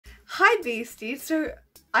Hi Beasties, so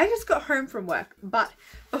I just got home from work, but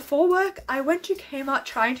before work I went to Kmart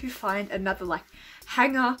trying to find another like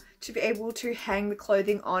hanger to be able to hang the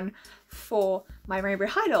clothing on for my Rainbow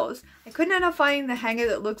High dolls. I couldn't end up finding the hanger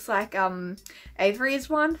that looks like Avery's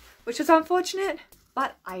one, which is unfortunate,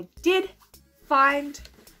 but I did find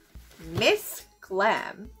Miss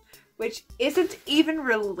Glam, which isn't even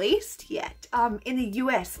released yet in the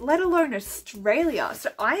US, let alone Australia. So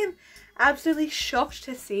I am absolutely shocked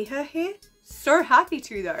to see her here. So happy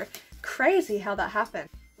to though. Crazy how that happened.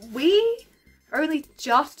 We only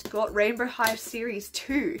just got Rainbow High Series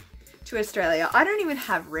 2 to Australia. I don't even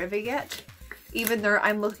have River yet, even though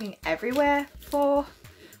I'm looking everywhere for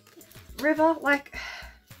River. Like,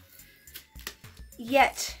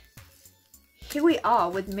 yet here we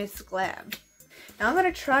are with Miss Glam. Now I'm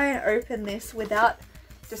gonna try and open this without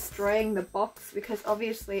destroying the box because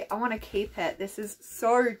obviously I want to keep it. This is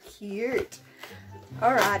so cute.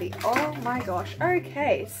 Alrighty, oh my gosh.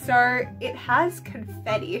 Okay, so it has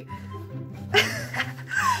confetti.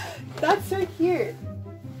 That's so cute.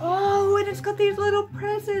 Oh, and it's got these little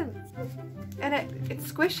presents. And it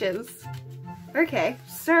squishes. Okay,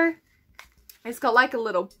 so it's got like a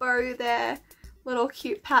little bow there. Little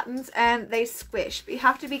cute patterns and they squish, but you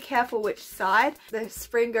have to be careful which side. The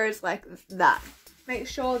spring goes like that. Make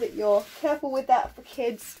sure that you're careful with that for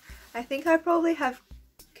kids. I think I probably have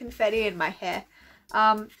confetti in my hair.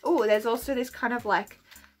 Oh, there's also this kind of like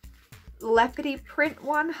leopardy print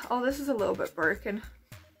one. Oh, this is a little bit broken.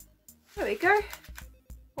 There we go.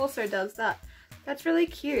 Also does that. That's really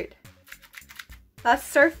cute. That's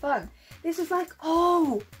so fun. This is like,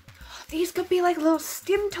 oh, these could be like little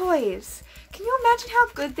stim toys. Can you imagine how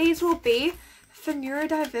good these will be for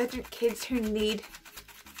neurodivergent kids who need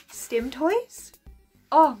stim toys?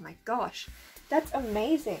 Oh my gosh, that's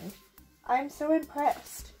amazing. I'm so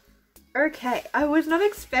impressed. Okay, I was not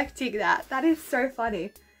expecting that. That is so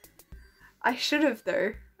funny. I should have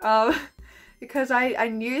though, because I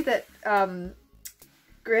knew that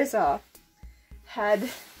Grizza had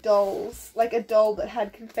dolls, like a doll that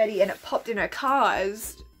had confetti and it popped in her car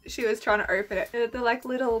as she was trying to open it. They're like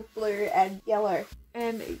little blue and yellow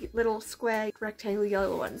and little square rectangle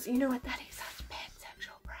yellow ones. You know what that is? That's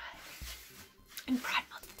pansexual pride. And Pride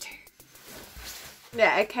Month too.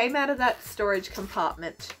 Yeah, it came out of that storage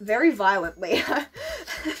compartment very violently.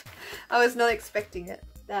 I was not expecting it.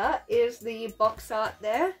 That is the box art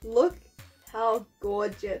there. Look how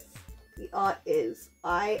gorgeous the art is.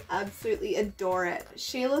 I absolutely adore it.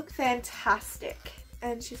 She looked fantastic.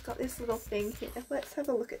 And she's got this little thing here. Let's have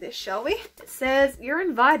a look at this, shall we? It says, "You're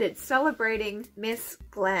invited, celebrating Miss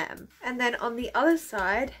Glam." And then on the other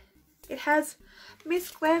side, it has Miss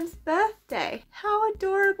Glam's birthday. How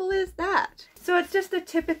adorable is that? So it's just a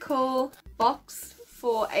typical box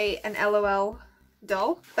for an LOL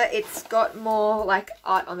doll, but it's got more like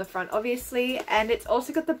art on the front obviously, and it's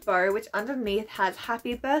also got the bow which underneath has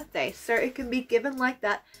happy birthday, so it can be given like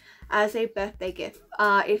that as a birthday gift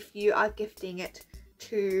if you are gifting it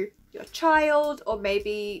to your child, or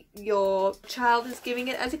maybe your child is giving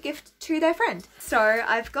it as a gift to their friend. So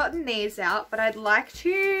I've gotten these out, but I'd like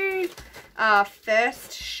to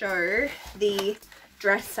first show the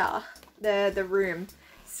dresser, the room.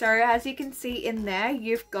 So as you can see in there,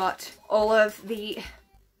 you've got all of the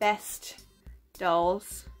best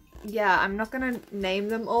dolls. Yeah, I'm not gonna name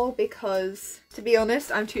them all because, to be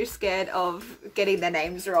honest, I'm too scared of getting their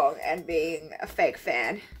names wrong and being a fake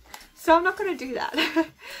fan. So I'm not going to do that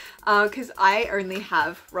because I only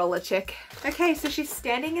have Roller Chick. Okay, so she's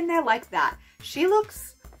standing in there like that. She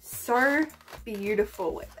looks so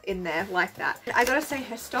beautiful in there like that. I gotta say,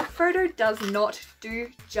 her stock photo does not do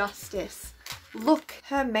justice. Look,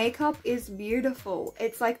 her makeup is beautiful.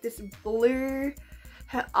 It's like this blue.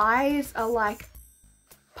 Her eyes are like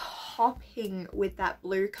popping with that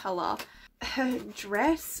blue color. Her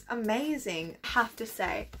dress, amazing, I have to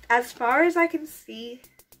say. As far as I can see,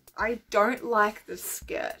 I don't like the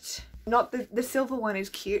skirt. Not the silver one is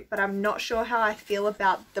cute, but I'm not sure how I feel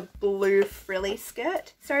about the blue frilly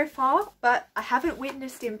skirt so far, but I haven't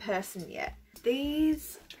witnessed in person yet.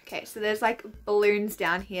 These, okay, so there's like balloons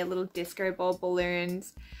down here, little disco ball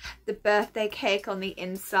balloons, the birthday cake on the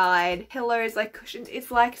inside, pillows like cushions.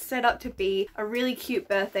 It's like set up to be a really cute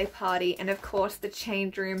birthday party, and of course the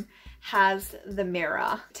change room has the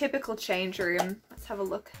mirror. Typical change room. Let's have a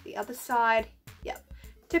look at the other side. Yep.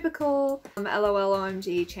 Typical LOL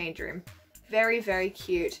OMG change room. Very, very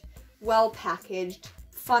cute. Well packaged.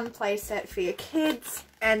 Fun play set for your kids.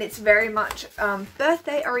 And it's very much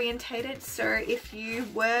birthday orientated. So if you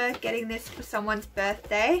were getting this for someone's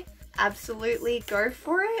birthday, absolutely go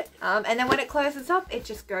for it. And then when it closes up, it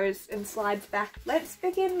just goes and slides back. Let's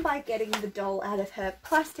begin by getting the doll out of her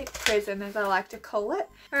plastic prison, as I like to call it.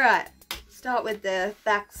 Alright, start with the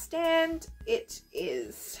back stand. It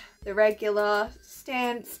is the regular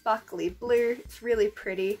stand, sparkly blue. It's really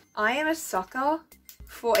pretty. I am a sucker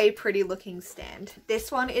for a pretty looking stand.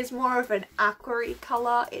 This one is more of an aqua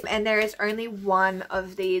color, and there is only one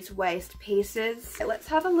of these waist pieces. Let's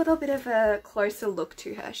have a little bit of a closer look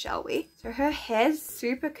to her, shall we? So her hair's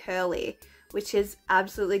super curly, which is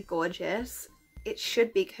absolutely gorgeous. It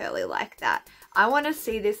should be curly like that. I want to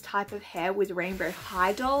see this type of hair with rainbow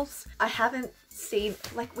high dolls. We haven't seen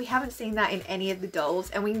that in any of the dolls,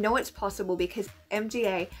 and we know it's possible because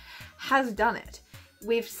MGA has done it.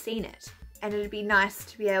 We've seen it. And it'd be nice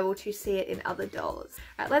to be able to see it in other dolls.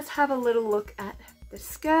 Alright, let's have a little look at the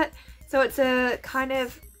skirt. So it's a kind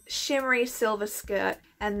of shimmery silver skirt,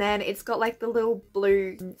 and then it's got like the little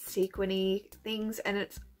blue sequiny things, and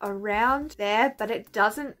it's around there, but it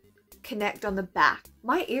doesn't connect on the back.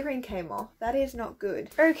 My earring came off. That is not good.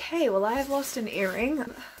 Okay, well I have lost an earring.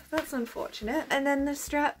 That's unfortunate. And then the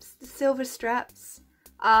straps, the silver straps,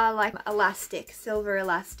 are like elastic, silver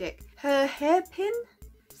elastic. Her hairpin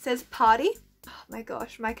says party. Oh my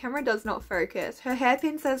gosh, my camera does not focus. Her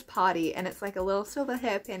hairpin says party, and it's like a little silver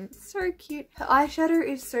hairpin. So cute. Her eyeshadow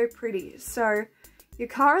is so pretty. So you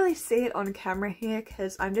can't really see it on camera here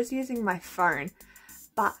because I'm just using my phone,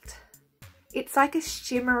 but it's like a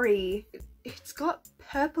shimmery, it's got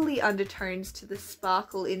purpley undertones to the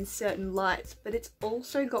sparkle in certain lights, but it's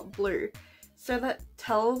also got blue. So that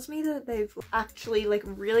tells me that they've actually like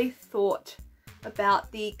really thought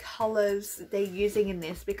about the colors that they're using in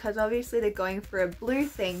this, because obviously they're going for a blue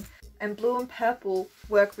thing, and blue and purple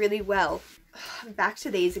work really well. Back to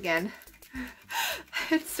these again.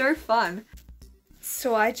 It's so fun.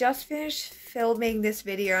 So I just finished filming this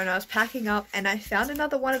video and I was packing up, and I found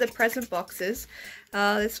another one of the present boxes.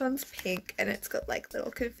 This one's pink and it's got like little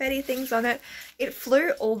confetti things on it. It flew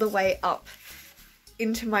all the way up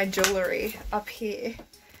into my jewellery up here.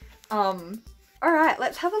 Alright,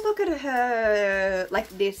 let's have a look at her, like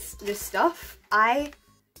this stuff. I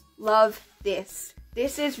love this.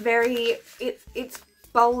 This is very, it's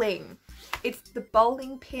bowling. It's the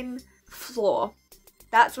bowling pin floor.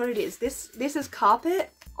 That's what it is. This is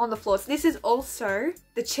carpet on the floor. So this is also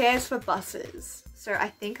the chairs for buses. So I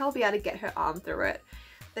think I'll be able to get her arm through it.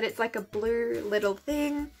 But it's like a blue little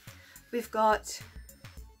thing. We've got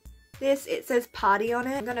this, it says party on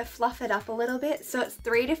it. I'm gonna fluff it up a little bit. So it's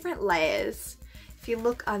 3 different layers. If you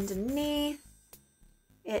look underneath,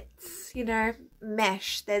 it's, you know,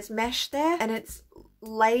 mesh. There's mesh there, and it's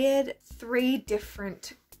layered 3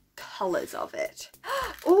 different colors of it.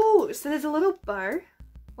 Oh, so there's a little bow.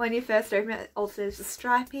 When you first open it, also there's a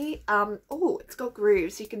stripey. Oh, it's got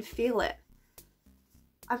grooves. You can feel it.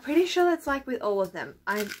 I'm pretty sure that's like with all of them.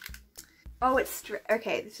 Oh, it's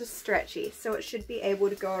okay, this is stretchy, so it should be able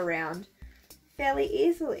to go around fairly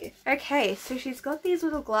easily. Okay, so she's got these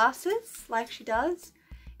little glasses like she does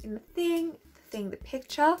in the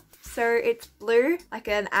picture. So it's blue, like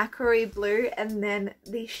an aqua blue, and then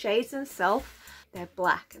the shades themselves, they're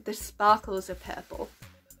black. The sparkles are purple.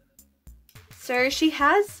 So she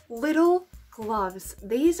has little gloves.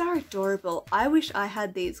 These are adorable. I wish I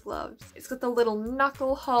had these gloves. It's got the little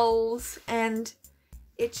knuckle holes, and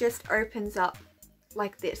it just opens up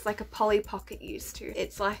like this, like a Polly Pocket used to.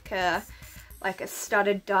 It's like a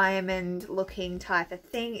studded diamond looking type of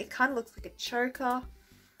thing. It kind of looks like a choker.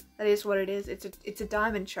 That is what it is. It's a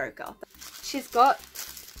diamond choker. She's got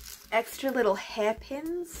extra little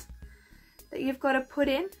hairpins that you've got to put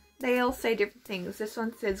in. They all say different things. This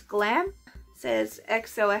one says glam, says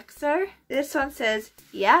XOXO. This one says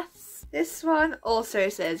yes. This one also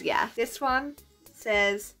says yes. This one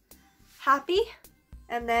says happy.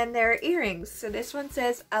 And then there are earrings. So this one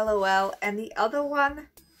says LOL, and the other one,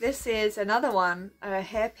 this is another one, a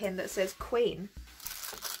hairpin that says Queen.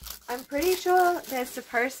 I'm pretty sure there's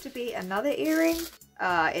supposed to be another earring.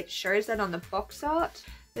 It shows that on the box art.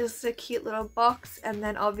 This is a cute little box, and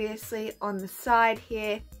then obviously on the side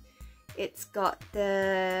here, it's got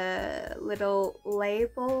the little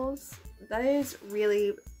labels. That is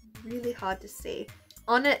really, really hard to see.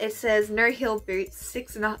 On it, it says no heel boots,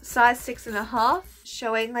 size 6.5,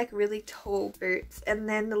 showing like really tall boots. And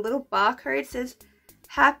then the little barcode says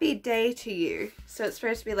happy day to you. So it's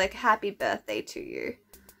supposed to be like happy birthday to you.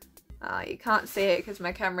 You can't see it because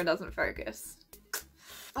my camera doesn't focus.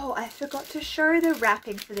 Oh, I forgot to show the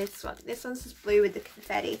wrapping for this one. This one's just blue with the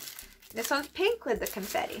confetti. This one's pink with the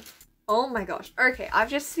confetti. Oh my gosh. Okay, I've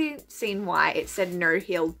just seen why it said no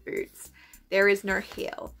heeled boots. There is no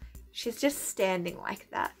heel. She's just standing like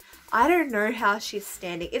that. I don't know how she's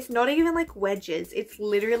standing. It's not even like wedges. It's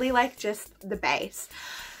literally like just the base.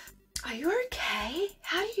 Are you okay?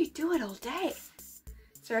 How do you do it all day?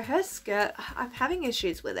 So her skirt, I'm having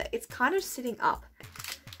issues with it. It's kind of sitting up.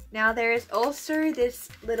 Now there is also this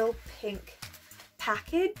little pink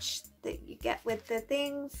package that you get with the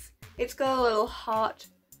things. It's got a little heart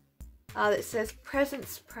that says present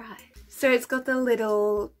surprise. So it's got the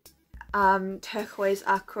little turquoise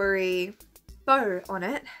aquary bow on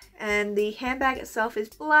it, and the handbag itself is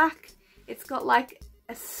black. It's got like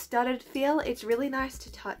a studded feel. It's really nice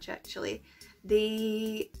to touch actually.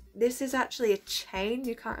 This is actually a chain.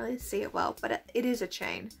 You can't really see it well, but it is a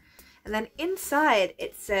chain. And then inside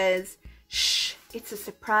it says, shh, it's a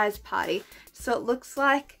surprise party. So it looks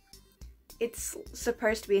like it's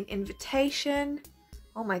supposed to be an invitation.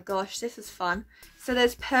 Oh my gosh, this is fun. So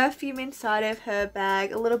there's perfume inside of her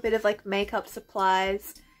bag, a little bit of like makeup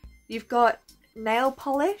supplies. You've got nail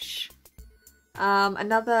polish,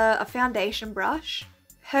 a foundation brush,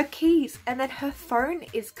 her keys, and then her phone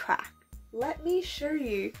is cracked. Let me show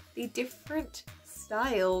you the different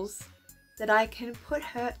styles that I can put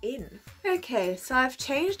her in. Okay, so I've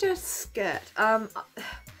changed her skirt. The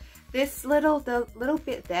little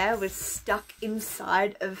bit there was stuck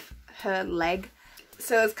inside of her leg,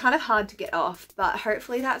 so it's kind of hard to get off, but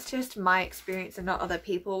hopefully that's just my experience and not other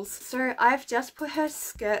people's. So I've just put her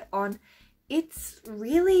skirt on. It's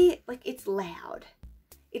really, like, it's loud.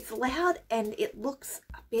 It's loud and it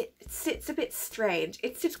sits a bit strange.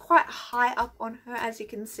 It sits quite high up on her, as you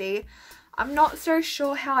can see. I'm not so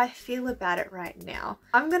sure how I feel about it right now.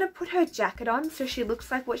 I'm gonna put her jacket on so she looks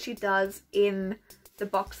like what she does in the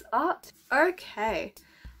box art. Okay,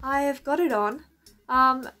 I have got it on.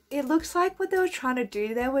 It looks like what they were trying to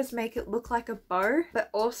do there was make it look like a bow, but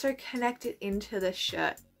also connect it into the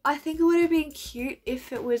shirt. I think it would have been cute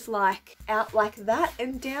if it was like out like that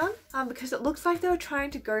and down, because it looks like they were trying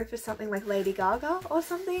to go for something like Lady Gaga or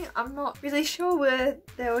something. I'm not really sure where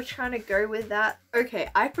they were trying to go with that. Okay,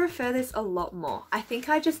 I prefer this a lot more. I think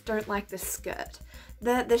I just don't like the skirt.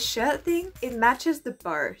 The shirt thing, it matches the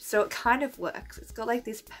bow, so it kind of works. It's got like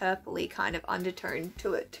this purpley kind of undertone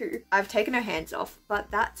to it too. I've taken her hands off, but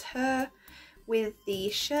that's her with the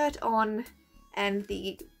shirt on and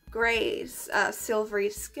the grey silvery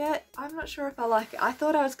skirt. I'm not sure if I like it. I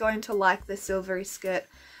thought I was going to like the silvery skirt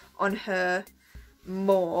on her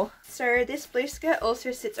more. So this blue skirt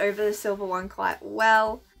also sits over the silver one quite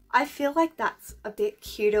well. I feel like that's a bit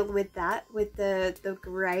cuter with that, with the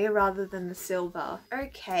grey rather than the silver.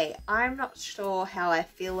 Okay, I'm not sure how I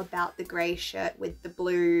feel about the grey shirt with the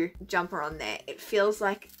blue jumper on there. It feels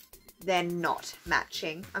like they're not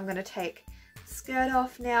matching. I'm gonna take the skirt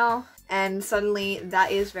off now, and suddenly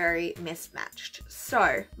that is very mismatched.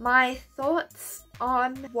 So my thoughts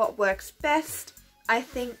on what works best, I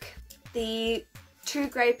think the two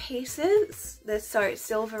grey pieces, the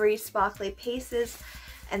silvery sparkly pieces,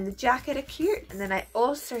 and the jacket are cute. And then I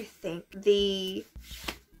also think the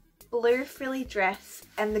blue frilly dress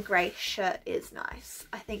and the grey shirt is nice.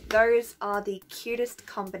 I think those are the cutest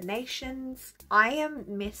combinations. I am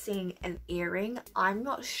missing an earring. I'm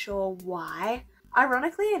not sure why.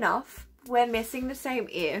 Ironically enough, we're missing the same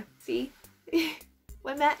ear. See?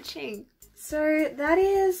 We're matching. So that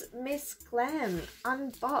is Miss Glam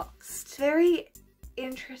unboxed. Very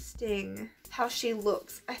interesting how she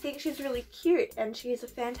looks. I think she's really cute and she's a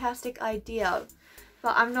fantastic idea,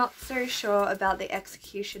 but I'm not so sure about the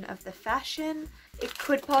execution of the fashion. It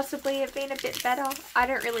could possibly have been a bit better. I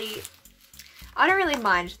don't really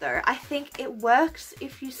mind though. I think it works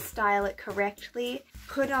if you style it correctly.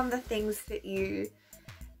 Put on the things that you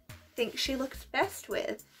think she looks best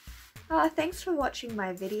with. Thanks for watching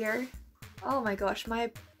my video. Oh my gosh,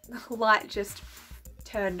 my light just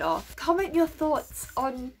turned off. Comment your thoughts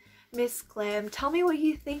on Miss Glam. Tell me what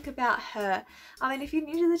you think about her. I mean, if you're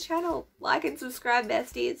new to the channel, like and subscribe,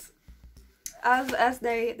 besties. As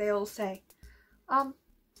they all say.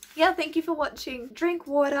 Yeah, thank you for watching. Drink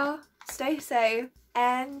water, stay safe,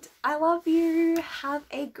 and I love you. Have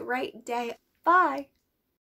a great day. Bye.